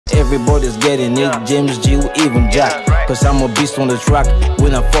Everybody's getting it, James G, even Jack. Cause I'm a beast on the track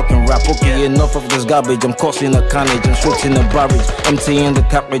when I fucking rap. Okay, enough of this garbage, I'm causing a carnage. I'm straight in the barrage, emptying the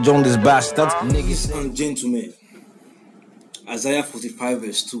cartridge on this bastard. Niggas and gentlemen, Isaiah 45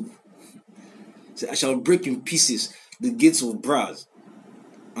 verse 2. Say, I shall break in pieces the gates of brass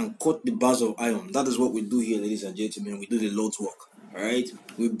and cut the bars of iron. That is what we do here, ladies and gentlemen. We do the Lord's work. Alright?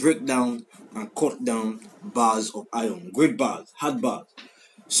 We break down and cut down bars of iron. Great bars, hard bars.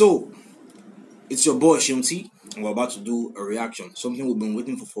 So, it's your boy Seun, and we're about to do a reaction. Something we've been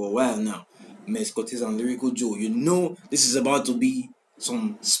waiting for a while now. Cortez and Lyrical Joe. You know this is about to be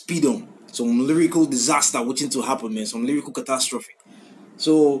some speed on, some lyrical disaster waiting to happen, man. Some lyrical catastrophe.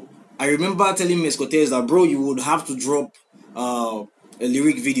 So, I remember telling Cortez that, bro, you would have to drop a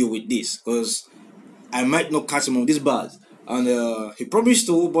lyric video with this, because I might not catch him on these bars. And he promised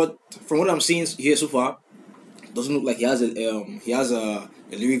to, but from what I'm seeing here so far, it doesn't look like he has a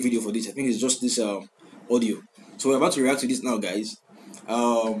lyric video for this. I think it's just this audio. So we're about to react to this now, guys.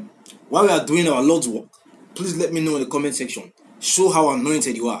 While we are doing our Lord's work, please let me know in the comment section. Show how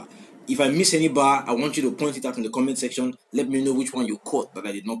anointed you are. If I miss any bar, I want you to point it out in the comment section. Let me know which one you caught that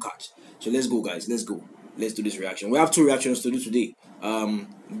I did not catch. So let's go, guys. Let's go. Let's do this reaction. We have two reactions to do today.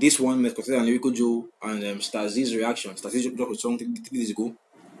 This one, Cortez and Lyrical Joe, and Staz's reaction. Staz dropped a song 3 days ago.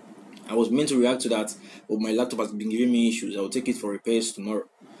 I was meant to react to that, but my laptop has been giving me issues. I will take it for repairs tomorrow.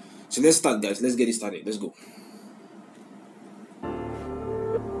 So let's start, guys. Let's get it started. Let's go.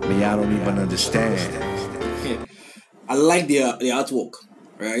 Me, I don't even understand. I like the artwork,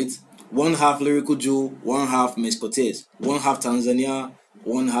 right? One half Lyrical Joe, one half Cortez, one half Tanzania,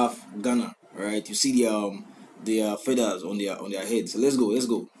 one half Ghana. Right? You see the feathers on their heads. So let's go. Let's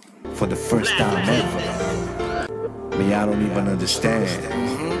go. For the first time ever. Me, I don't even understand.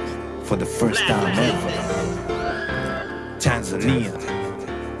 For the first time ever. Tanzania,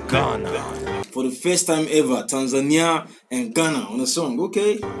 Ghana. For the first time ever, Tanzania and Ghana on a song.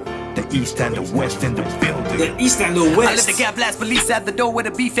 Okay. The East and the West in the building. The East and the West. I let the gap blast police at the door with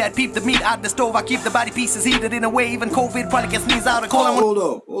the beef at. Peep the meat out the stove. I keep the body pieces heated in a way. Even COVID probably can sneeze out. Hold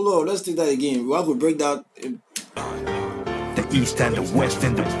up. Let's take that again. We have to break that. The East and the West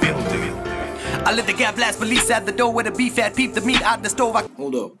in the building. I let the gap blast police at the door with the beef at. Peep the meat out the stove.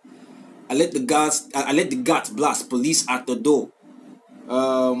 Hold up. I let the gas blast police at the door.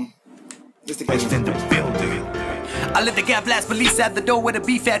 Let's take West in the building. I let the gap blast police at the door with the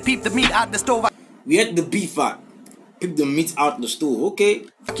beef at. Peep the meat out the stove. We had the beef at. Peep the meat out the stove. Okay.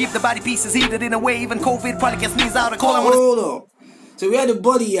 I keep the body pieces heated in a way. Even COVID probably can sneeze out. Hold up. So we had the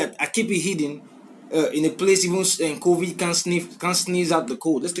body at. I keep it hidden. In a place even COVID can't sneeze out the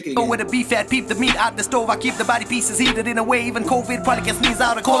cold. Let's take it again. With the beef at, peep the meat out the stove. I keep the body pieces heated in a way. Even COVID probably can sneeze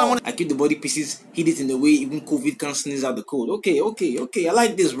out the cold. I keep the body pieces heated in the way even COVID can't sneeze out the cold. Okay. I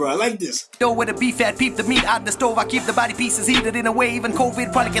like this, bro. I like this. With the beef at, peep the meat out the stove. I keep the body pieces heated in a way. Even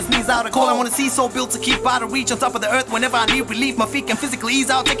COVID probably can sneeze out the cold. I want to see so built to keep out of reach on top of the earth. Whenever I need relief, my feet can physically ease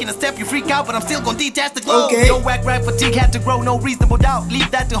out. Taking a step, you freak out, but I'm still gonna detach the globe. Okay. No whack rap fatigue had to grow, no reasonable doubt. Leave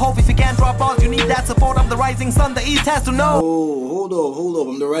that to hope. If you can't drop balls, you need that support of the rising sun. The East has to know. Oh, hold up.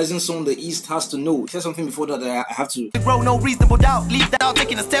 I'm the rising sun. The East has to know. Say something before that I have to. Grow, no reasonable doubt. Leave that out.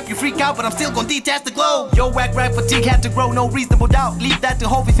 Taking a step, you freak out, but I'm still gonna detach the globe. Yo, whack rap fatigue had to grow, no reasonable doubt. Leave that to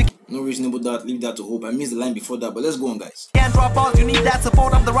hope. If you no reasonable doubt, leave that to hope. I missed the line before that, but let's go on, guys. Can't drop balls, you need that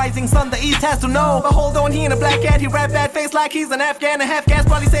support of the rising sun. The East has to know. But hold on, he in a black cat, he rap bad face like he's an Afghan. A half gas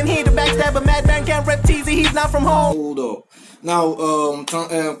probably sent here to backstab a madman. Can't rep teasy, he's not from home. Hold up. Now,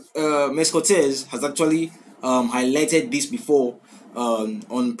 Cortez has actually highlighted this before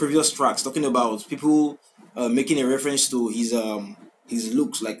on previous tracks, talking about people making a reference to his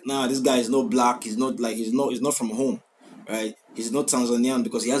looks. Like, nah, this guy is not black. He's not from home, right? He's not Tanzanian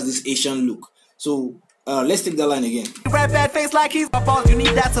because he has this Asian look. So let's take that line again. Rap bad face like he's balls. You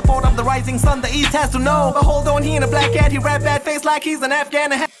need that support of the rising sun. The East has to know. But hold on, he in a black cat. He rap bad face like he's an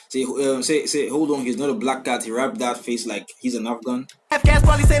Afghan. Say, hold on, he's not a black cat. He rapped that face like he's an Afghan. Half-gas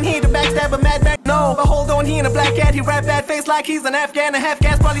probably sent here to backstab a madman. No, but hold on, he in a black cat. He rap bad face like he's an Afghan. A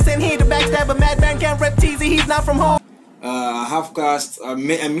half-gas probably sent here to backstab a madman. Can't rep teasy, he's not from home. Half-cast, I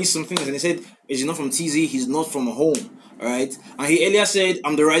missed some things, and he said he's not from TZ, he's not from home. Alright, and he earlier said,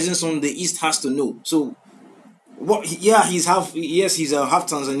 I'm the rising sun, the East has to know. So, what? Yeah, he's half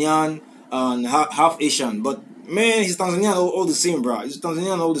Tanzanian and half Asian, but man, he's Tanzanian all the same, bro. He's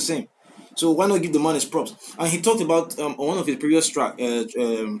Tanzanian all the same. So why not give the man his props? And he talked about on one of his previous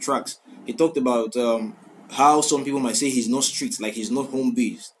tracks. He talked about how some people might say he's not street, like he's not home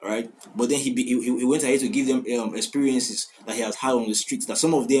based, right? But then he went ahead to give them experiences that he has had on the streets that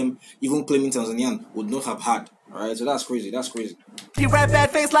some of them, even claiming Tanzanian, would not have had, Alright, so that's crazy. That's crazy. He rap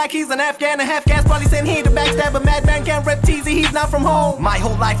bad face like he's an Afghan and half gas. Probably sent here to backstab a madman. Can't rep teasy, he's not from home. My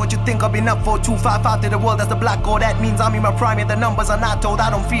whole life, what you think I've been up for? 255 to the world, that's the black gold. That means I'm in my prime, and the numbers are not told. I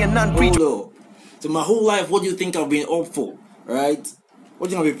don't fear none. Preach. So my whole life, what do you think I've been up for? Alright? What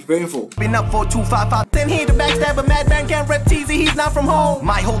do you think I've been preparing for? Been up for 255. Sent here to backstab a madman. Can't rep teasy, he's not from home.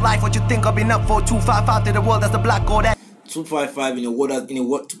 My whole life, what you think I've been up for? 255 to the world, that's the black gold. That 255 in a word,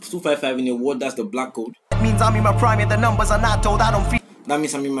 255 in a word, that's the black code. means I'm in my prime, and the numbers are not told. I don't feel. That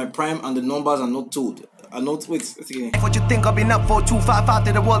means I'm in my prime and the numbers are not told. Wait, let's again. What you think I've been up for? 255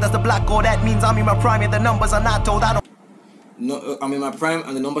 to the world, that's the black gold. That means I'm in my prime, and the numbers are not told. I don't. No, I'm in my prime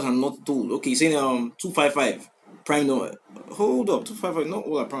and the numbers are not told. Okay, saying 255 prime number. Hold up, 255. Not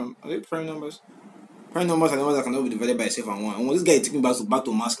all are prime. Are they prime numbers? Prime numbers are numbers that cannot be divided by itself and one. And this guy is taking back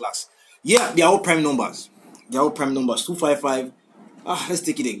to math class. Yeah, they are all prime numbers. They are all prime numbers. 255. Let's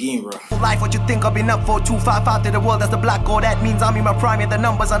take it again, bro. Life, what you think I've been up for? 255 to the world, that's the black gold. That means I'm in my prime, and the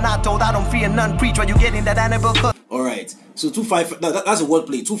numbers are not told. I don't fear none. Preach what you get in that Annabelle cut. All right. So 255. That's a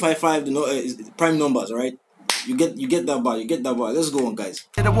wordplay. 255. Is prime numbers. All right. You get that bar. You get that bar. Let's go on, guys.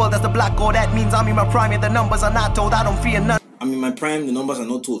 To the world, that's the black gold. That means I'm in my prime, and the numbers are not told. I don't fear none. I'm in my prime. The numbers are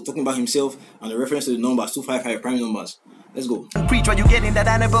not told. Talking about himself and the reference to the numbers. 255 prime numbers. Let's go. Preach what you get in that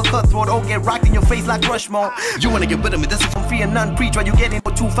Annabelle cutthroat. Oh, get rocked in your face like Rushmore. You wanna get rid of me? This is from fear none. Preach what you get in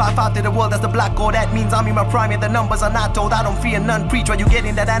 255 to the world. That's the black gold. That means I'm in my prime, and the numbers are not told. I don't fear none. Preach what you get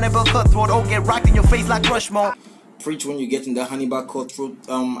in that Annabelle cutthroat. Oh, get rocked in your face like Rushmore. Preach when you get in that Hannibal cutthroat.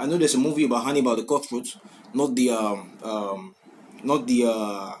 I know there's a movie about Hannibal the cutthroat, not the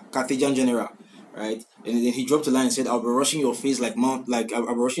Carthaginian general, right? And then he dropped a line and said, "I'll be rushing your face like Mount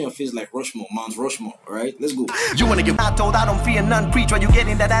Rushmore, Mount Rushmore." All right, let's go. You wanna get not told? I don't fear none. Preach what you get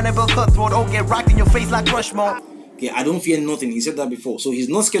in that Annabelle cutthroat. Oh, get rocked in your face like Rushmore. Okay, I don't fear nothing. He said that before, so he's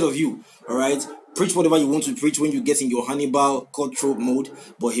not scared of you. All right. Preach whatever you want to preach when you get in your Hannibal cutthroat mode,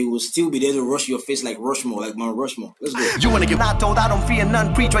 but he will still be there to rush your face like Rushmore, like Mount Rushmore. Let's go. You wanna get not told? I don't fear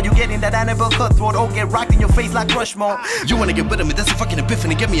none. Preach what you get in that Annabelle cutthroat. Oh, get rocked in your face like Rushmore. You wanna get rid of me? That's a fucking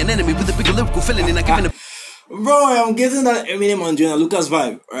epiphany. Get me an enemy with a bigger lyrical feeling, and I give it. Bro, I'm getting that Eminem and Jonah Lucas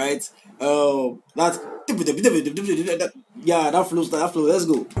vibe, right? That flows. Let's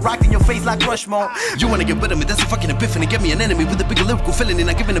go. Rocked in your face like Rushmore. You wanna get rid of me? That's a fucking epiphany. Get me an enemy with a bigger lyrical feeling, and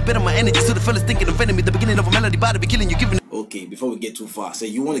I giving a bit of my energy to the fellas thinking of enemy. The beginning of a melody, by the be killing you, giving. Okay, before we get too far, say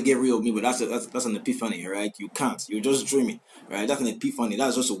you want to get rid of me, but that's an epiphany, right? You can't. You're just dreaming, right? That's an epiphany.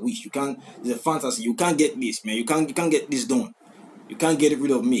 That's just a wish. You can't. It's a fantasy. You can't get this, man. You can't get this done. You can't get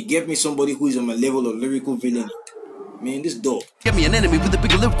rid of me. Get me somebody who is on my level of lyrical villainy. Man, this dope. Get me an enemy with a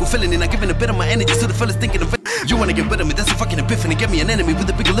bigger lyrical feeling, and I giving a bit of my energy to the fellas thinking of it. You wanna get rid of me? That's a fucking epiphany. Get me an enemy with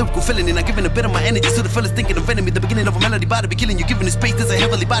a bigger lyrical feeling, and I giving a bit of my energy to the fellas thinking of enemy. The beginning of a melody, by the be killing you, giving it space. There's a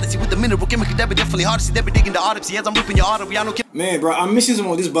heavenly body. See with the mineral chemical, that be definitely hard to see. That be digging the autopsy as I'm ripping your artery. I don't care. Man, bro, I'm missing some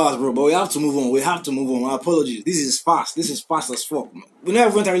of these bars, bro. But we have to move on. My apologies. This is fast as fuck, man. We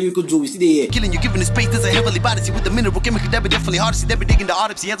never went really could do. We see the here. Killing you, giving it space. There's a heavenly body. See with the mineral chemical, that be definitely hard to see. That be digging the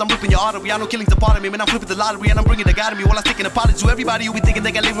autopsy as I'm ripping your artery. I know killing's a part of me, man. I'm flipping the lottery and I'm bringing the God of me while I'm sticking apology to everybody who be thinking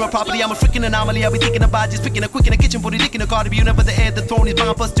they can live in my property. I'm a freaking anomaly. I be thinking about just picking a quick in the kitchen, put a dick in the car to be. You never the air, the throne is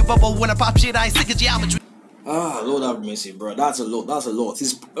bound bust your bubble. When I pop shit, I ain't sick of geometry. Lord have mercy, bro. That's a lot. That's a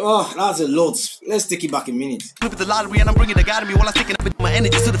lot. Let's take it back a minute. Flip the lottery and I'm bringing the God of me while I'm sticking up with my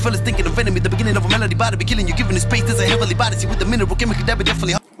energy to the fellas thinking of enemy. The beginning of a melody, by the be killing you, giving it space. There's a heavenly body. See with the mineral chemical, that be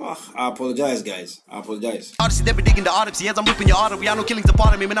definitely. I apologize, guys. I apologize. Odyssey, they be digging the autopsy as I'm ripping your artery. I know killing's a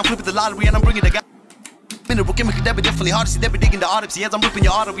part of me, man. I'm flipping the lottery and I'm bringing the God. Mineral chemical, that be definitely hard to see. They be digging the autopsy as I'm ripping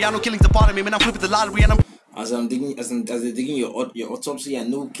your artery. I know killing's a part of me, man. I'm flipping the lottery and I'm. As they're digging your autopsy, I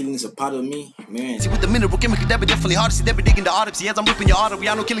know killing is a part of me, man. See with the mineral chemical, that be definitely hard to see. They be digging the autopsy as I'm ripping your artery.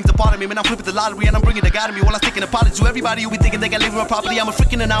 I know killing's a part of me, man. I'm flipping the lottery and I'm bringing the God of me while I'm sticking apology to everybody who be thinking they can live in my property. I'm a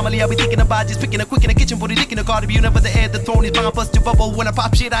freaking anomaly. I be thinking about just picking a quick in the kitchen, put a dick in the car to be. You never the air, the throne is bound bust your bubble. When I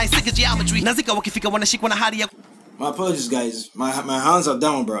pop shit, I ain't sick of geometry. Nazika wakifika wanna shik wanna hadi. My apologies, guys. My hands are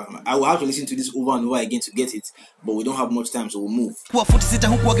down, bro. I will have to listen to this over and over again to get it, but we don't have much time, so we'll move. I'm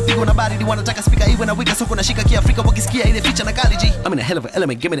in a hell of an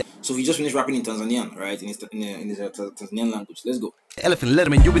element. Give me that. So he just finished rapping in Tanzanian, right? In his Tanzanian language. Let's go. Elephant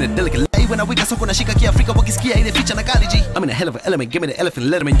letterman, you been a delicate. When I wake up, Africa, I'm in a hell of an element. Give me the elephant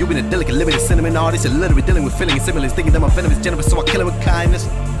letterman, you been a delicate, living a cinnamon artist, a little bit dealing with feeling and similar, thinking that my venom is generous, so I kill it with kindness.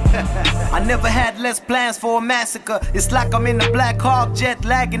 I never had less plans for a massacre. It's like I'm in the Black Hawk, jet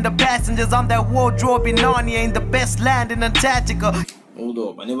lagging the passengers. I'm that wardrobe in Narnia, in the best land in Antarctica. Hold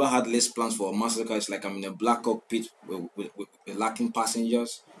up, I never had less plans for a massacre. It's like I'm in a Black Hawk pit with lacking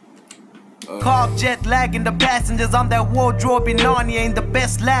passengers. Car jet lagging the passengers. I'm that wardrobe in Narnia in the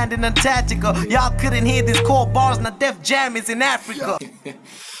best land in Antarctica. Y'all couldn't hear these cold bars and the Def Jam is in Africa.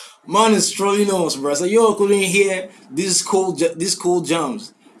 Man is trolling us, bro. So y'all couldn't hear these cold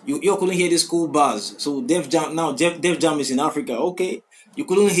jams. You couldn't hear these cold bars. So Def Jam now. Def Jam is in Africa. Okay. You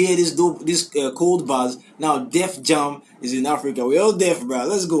couldn't hear this cold bars. Now Def Jam is in Africa. We all deaf, bro.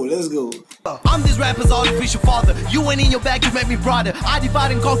 Let's go. Let's go. I'm this rapper's artificial father. You ain't in your bag, you make me broader. I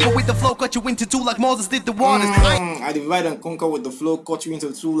divide and conquer with the flow, cut you into two like Moses did the waters. I divide and conquer with the flow, cut you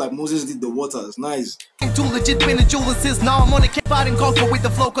into two like Moses did the waters. Nice. I'm too legit, been a jewel since now I'm on a divide and conquer with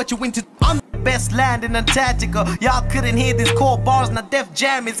the flow, cut you into. I'm the best land in Antarctica. Y'all couldn't hear these cold bars, and the Def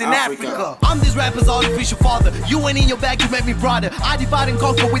Jam is in Africa. I'm this rapper's artificial father. You ain't in your bag, you make me broader. I divide and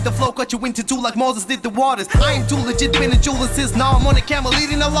conquer with the flow, cut you into two like Moses did the waters. I ain't too legit, been a jewel since now I'm on a camel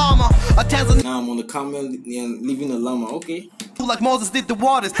leading a llama. Now I'm on the camel and leaving a llama. Okay. Like Moses did the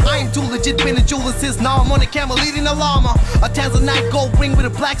waters. I ain't too legit, been a jewel since now I'm on a camel leading a llama. A Tanzanite gold ring with a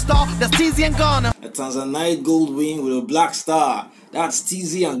black star. That's TZ and Ghana. A Tanzanite gold ring with a black star. That's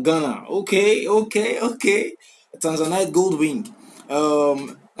TZ and Ghana. Okay. A Tanzanite gold ring.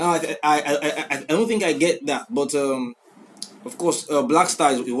 I don't think I get that, but of course, black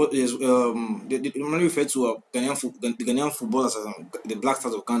star is what is they normally refer to the Ghanaian footballers as the Black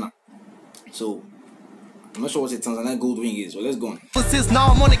Stars of Ghana. So I'm not sure what a Tanzanite gold ring is, so let's go on. Since now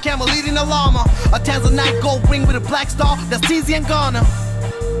I'm on a camel leading a llama. A Tanzanite gold ring with a black star. That's TZ and Ghana.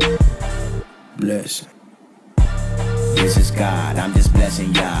 Bless. This is God, I'm just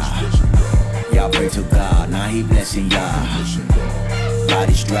blessing y'all. Y'all pray to God, now he blessing y'all.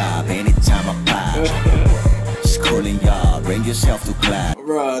 Body's drop anytime I pop. Schooling y'all, bring yourself to class.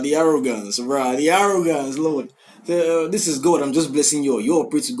 Bruh, the arrogance, Lord. This is God, I'm just blessing you. You all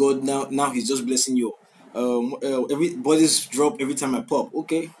pray to God now he's just blessing you. Everybody's drop every time I pop.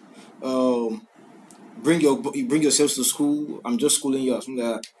 Okay. Bring yourselves to school. I'm just schooling you. Something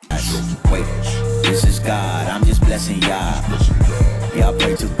like that. Wait, this is God. I'm just blessing y'all. Y'all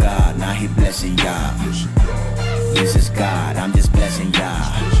pray to God. Now he blessing y'all. This is God. I'm just blessing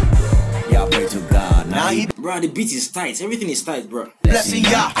y'all. Y'all pray to God. Now he. Bro, the beat is tight. Everything is tight, bro. Blessing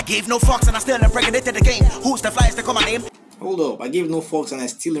y'all. I gave no fucks and I still impregnated the game. Who's the flyest to call my name? Hold up, I gave no fucks and I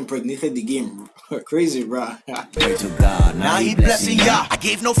still impregnated the game. Crazy, bro. Pray to God, now he blessing ya. I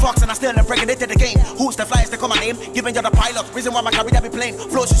gave no fucks and I still impregnated the game. Who's the flyest to call my name? Giving you the pilot, reason why my career be plain.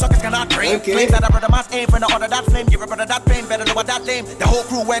 Flows you suckers cannot train. Okay. Claims that a brother must aim for the order that flame. Give a brother that pain, better know what that lame. The whole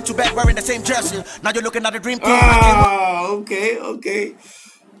crew went to bed wearing the same jersey. Now you're looking at the dream team. Okay.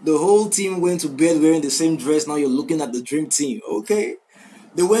 The whole team went to bed wearing the same dress. Now you're looking at the dream team. Okay.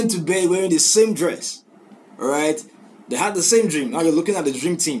 They went to bed wearing the same dress. Alright. They had the same dream. Now you're looking at the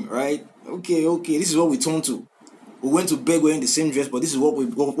dream team, right? Okay. This is what we turned to. We went to bed wearing the same dress, but this is what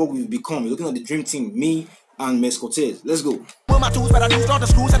we've become. You're looking at the dream team, me and Miss Cortez. Let's go. With my tools, but I used all the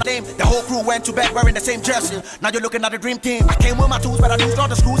screws and the name. The whole crew went to bed wearing the same jersey. Now you're looking at the dream team. I came with my tools, but I used all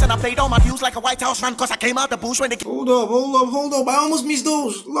the screws and I played all my views like a White House run. Cause I came out the bush when they. Hold up. I almost missed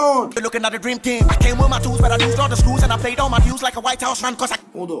those. Lord. You're looking at the dream team. I came with my tools, but I used all the screws and I played all my views like a White House run. Cause I.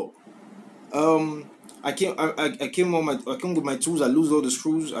 Hold up. I came with my tools. I lose all the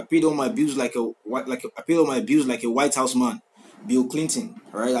screws. I paid all my bills like a White House man, Bill Clinton.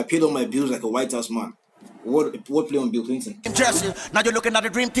 All right, I paid all my bills like a White House man. What play on Bill Clinton? Now you're looking at the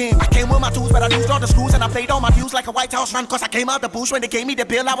dream team. I came with my tools, but I used all the screws and I played all my views like a White House run. Cause I came out the bush when they gave me the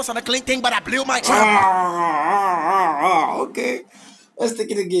bill. I was on a clean thing, but I blew my trump. Okay, let's take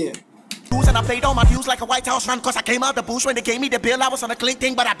it again. And I played all my views like a White House run. Cause I came out the bush when they gave me the bill. I was on a clean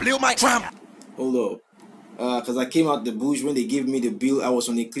thing, but I blew my trump. Hold up. Because I came out the bush when they gave me the bill. I was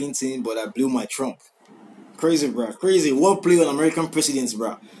on a clean thing, but I blew my trump. Crazy, bro. Crazy. What play on American presidents,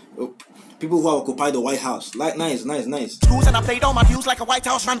 bro? People who occupy the White House. Like, nice. Screws and I played all my views like a White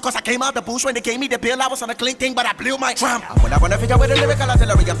House run. Cause I came out the bush when they gave me the bill. I was on a clean thing, but I blew my trump. When I wanna figure with the lyrical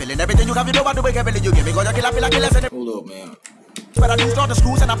artillery, I'm feeling everything you have, you know what the way you give me. Go, you kill. Hold up, man. But I used all the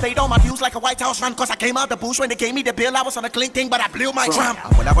screws and I played all my views like a White House run. Cause I came out the bush when they gave me the bill. I was on a clean thing, but I blew my trump.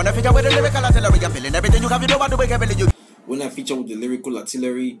 When I wanna figure with the lyrical artillery, I'm feeling everything you have, you know what the way you. When I feature with the lyrical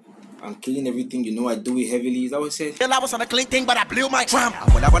artillery, I'm killing everything, you know I do it heavily. Is that what it says? I was on a clean thing, but I blew my trump.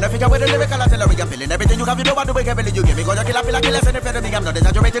 When I wanna figure with the lyrical artillery, I'm feeling everything you have, you know what the way you give me. Go, you kill, I'm not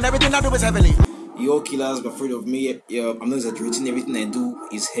exaggerating, everything I do is heavily. Your killers be afraid of me. Yeah, I'm not exaggerating. Everything I do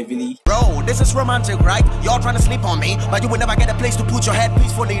is heavily. Bro, this is romantic, right? You're trying to sleep on me, but you will never get a place to put your head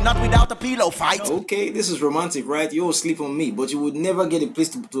peacefully, not without a pillow fight. Okay, this is romantic, right? You'll sleep on me, but you would never get a place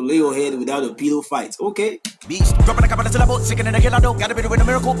to lay your head without a pillow fight. Okay. Beast, dropping a couple of syllables, sick in the killer dope. Gotta be doing a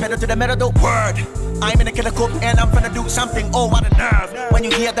miracle, pedal to the metal dope. Word, I'm in a killer coop and I'm gonna do something. Oh, what a nerve! When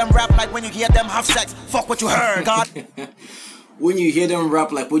you hear them rap like when you hear them have sex, fuck what you heard. God. When you hear them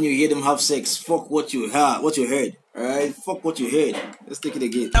rap like when you hear them have sex, fuck what you heard. Alright, fuck what you heard. Let's take it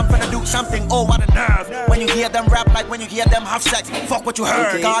again. I'm gonna do something. Oh, what a nerve! When you hear them rap like when you hear them have sex, fuck what you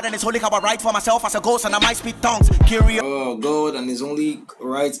heard. Okay. God and His holy how I write for myself as a ghost and I might speak tongues. Curious. Oh, God and His only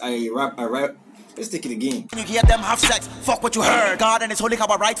right. I rap. Let's take it again. When you hear them have sex, fuck what you heard. God and His holy how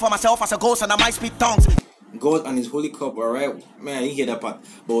I write for myself as a ghost and I might speak tongues. God and His holy cup, alright? Man, I didn't hear that part.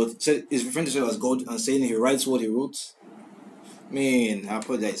 But it's referring to himself as God and saying He writes what He wrote. Man, I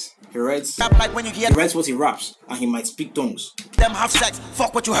apologize. He writes like when you hear he writes what he raps, and he might speak tongues. Them have sex,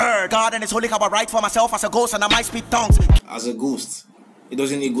 fuck what you heard. God and His holy how I write for myself as a ghost and I might speak tongues. As a ghost. It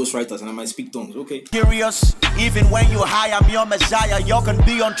doesn't need ghostwriters and I might speak tongues, okay? Curious, even when you high, I'm your messiah. You can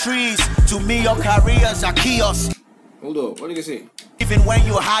be on trees. To me, your careers are chaos. Hold up, what did you say? Even when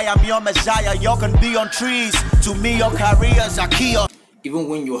you high, I'm your messiah. You can be on trees. To me, your careers are chaos. Even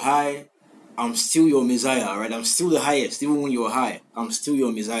when you're high, I'm still your Messiah, right? I'm still the highest. Even when you're high, I'm still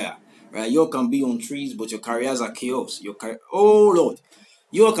your Messiah, right? You can be on trees, but your careers are chaos. Oh Lord,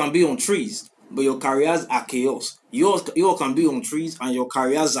 you can be on trees, but your careers are chaos. You can be on trees and your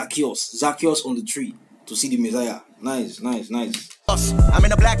careers are chaos. Zacchaeus on the tree to see the Messiah. Nice. I'm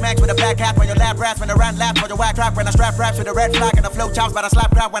in a black max with a black hat when your lab raps, when I ran laps for your whack trap, when I strap raps with a red flag and the flow chops, but I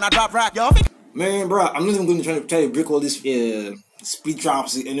slap rap when I drop rap. Yo, man, bro, I'm not even going to try to break all this speed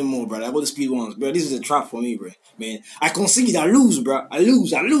traps anymore, bro. I bought the speed ones, bro. This is a trap for me, bro. Man, I concede, I lose, bro. I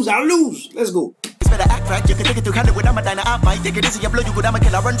lose. Let's go. Better act right, you can take it to handle with I'm a diner out, might take it easy, you blow you good, I'm a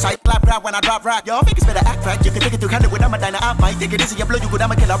killer run side, clap rap when I drop rap. Yo, think it's better act right, you can take it to handle with I'm a diner out, might take it easy, you blow you good, I'm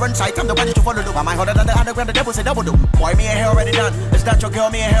a killer run side. I'm the one that you follow, look, I might hold it on the underground, the devil say double do. Boy, me and hair already done, it's not your girl,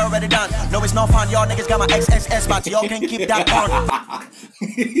 me and hair already done. No, it's no fun, y'all niggas got my XXS spots, y'all can keep that on.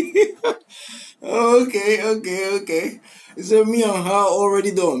 Okay. So me and her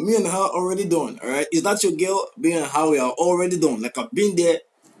already done. Alright, is that your girl? Me and her, we are already done. Like I've been there.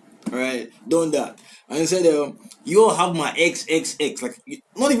 Alright, done that. And he said, you all have my XXX. Like,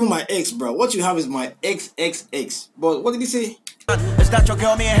 not even my ex, bro. What you have is my XXX. But what did he say? It's not your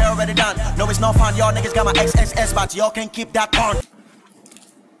girl, me and hair already done. No, it's no fun, y'all niggas got my XXS spots, y'all can keep that on.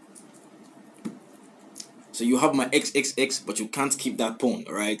 So you have my XXX, but you can't keep that porn,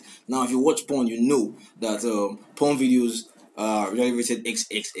 alright? Now, if you watch porn, you know that porn videos are really rated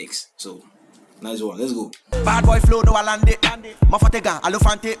XXX. So, nice one. Let's go. Bad boy flow, no I land it. Mafatega,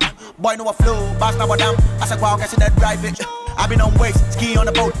 alufante. Boy no a flow, bass now damn. I said wow, guess that drive it. I've been on waves, ski on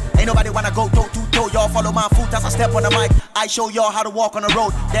the boat. Ain't nobody wanna go toe to toe. Y'all follow my foot as I step on the mic. I show y'all how to walk on the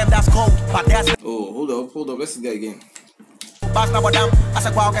road. Damn, that's cold, but that's. Oh, hold up. Let's see that again. Bass now damn. I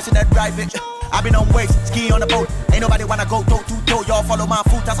said wow, guess that drive it. I've been on waves, ski on the boat. Ain't nobody wanna go toe to toe. Y'all follow my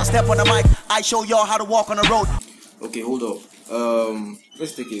foot as I step on the mic. I show y'all how to walk on the road. Okay, hold up.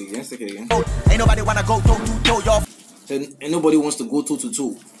 Let's take it again. Ain't nobody wanna go toe to toe. Y'all. And nobody wants to go toe to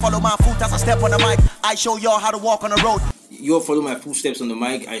toe. Follow my foot as I step on the mic. I show y'all how to walk on the road. You follow my footsteps on the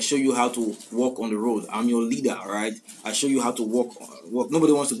mic. I show you how to walk on the road. I'm your leader, alright? I show you how to walk.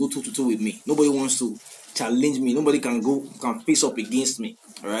 Nobody wants to go toe to toe with me. Nobody wants to challenge me. Nobody can face up against me,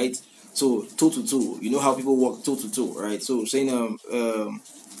 alright? So toe to toe. You know how people walk toe to toe, right? So saying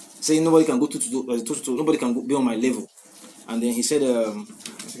nobody can go toe to toe. Nobody can be on my level. And then he said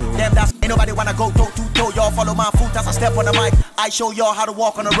damn, that's ain't nobody wanna go toe to toe. Y'all follow my foot as I step on the mic. I show y'all how to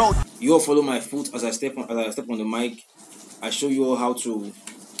walk on the road. You all follow my foot as I step on the mic. I show you all how to.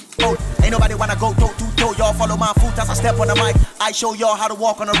 Ain't nobody wanna go toe to toe. Y'all follow my foot as I step on the mic. I show y'all how to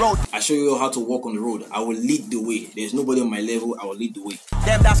walk on the road. I show you all how to walk on the road. I will lead the way. There's nobody on my level. I will lead the way.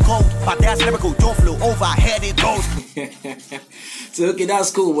 Damn, that's cold, but that's lyrical. Joe flow overhead it goes. So okay,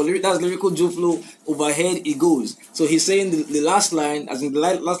 that's cool. Well, that's lyrical Joe flow. Overhead it goes. So he's saying the last line, as in the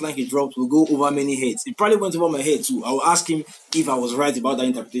last line he dropped, will go over many heads. It probably went over my head too. I will ask him if I was right about that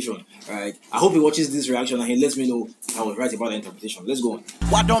interpretation. Alright. I hope he watches this reaction and he lets me know if I was right about that interpretation. Let's go on.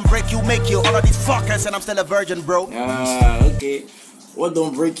 What don't break you, make you. All of these fuckers, and I'm still a virgin, bro. Okay. What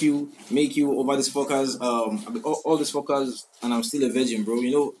don't break you, make you over these fuckers, all these fuckers, and I'm still a virgin, bro.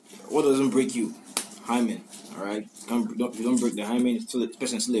 You know, what doesn't break you? Hymen, alright? You don't break the hymen, the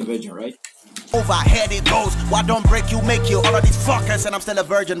person's still a virgin, right? Overhead it goes. What don't break you, make you. All of these fuckers, and I'm still a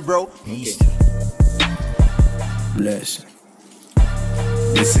virgin, bro. Okay. Bless.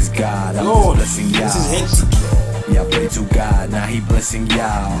 This is God, I'm Lord, just blessing this is y'all. hectic. Yeah, pray to God, now he blessing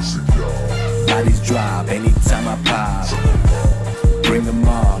y'all. Bodies drop anytime I pop. Bring them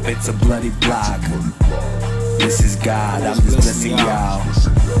up, it's a bloody block. This is God, I'm just blessing y'all.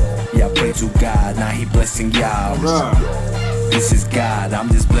 Yeah, pray to God, now he blessing y'all. This is God, I'm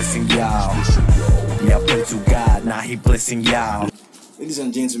just blessing y'all. Yeah, pray to God, now he blessing y'all. Ladies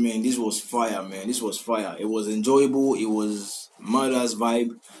and gentlemen, this was fire, man. This was fire. It was enjoyable. It was murder's vibe.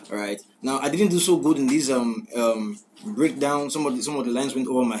 Alright. Now I didn't do so good in this breakdown. Some of the lines went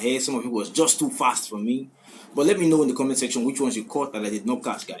over my head. Some of it was just too fast for me. But let me know in the comment section which ones you caught that I did not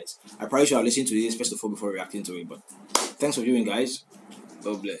catch, guys. I probably should have listened to this first of all before reacting to it. But thanks for viewing, guys.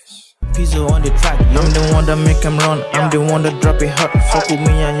 God bless. Pizzo on the track, I'm the one that make him run. I'm the one that drop it hot. Fuck with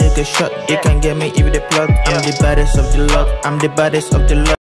me and you get shot. They can get me if they plug. I'm the baddest of the lot. I'm the baddest of the lot.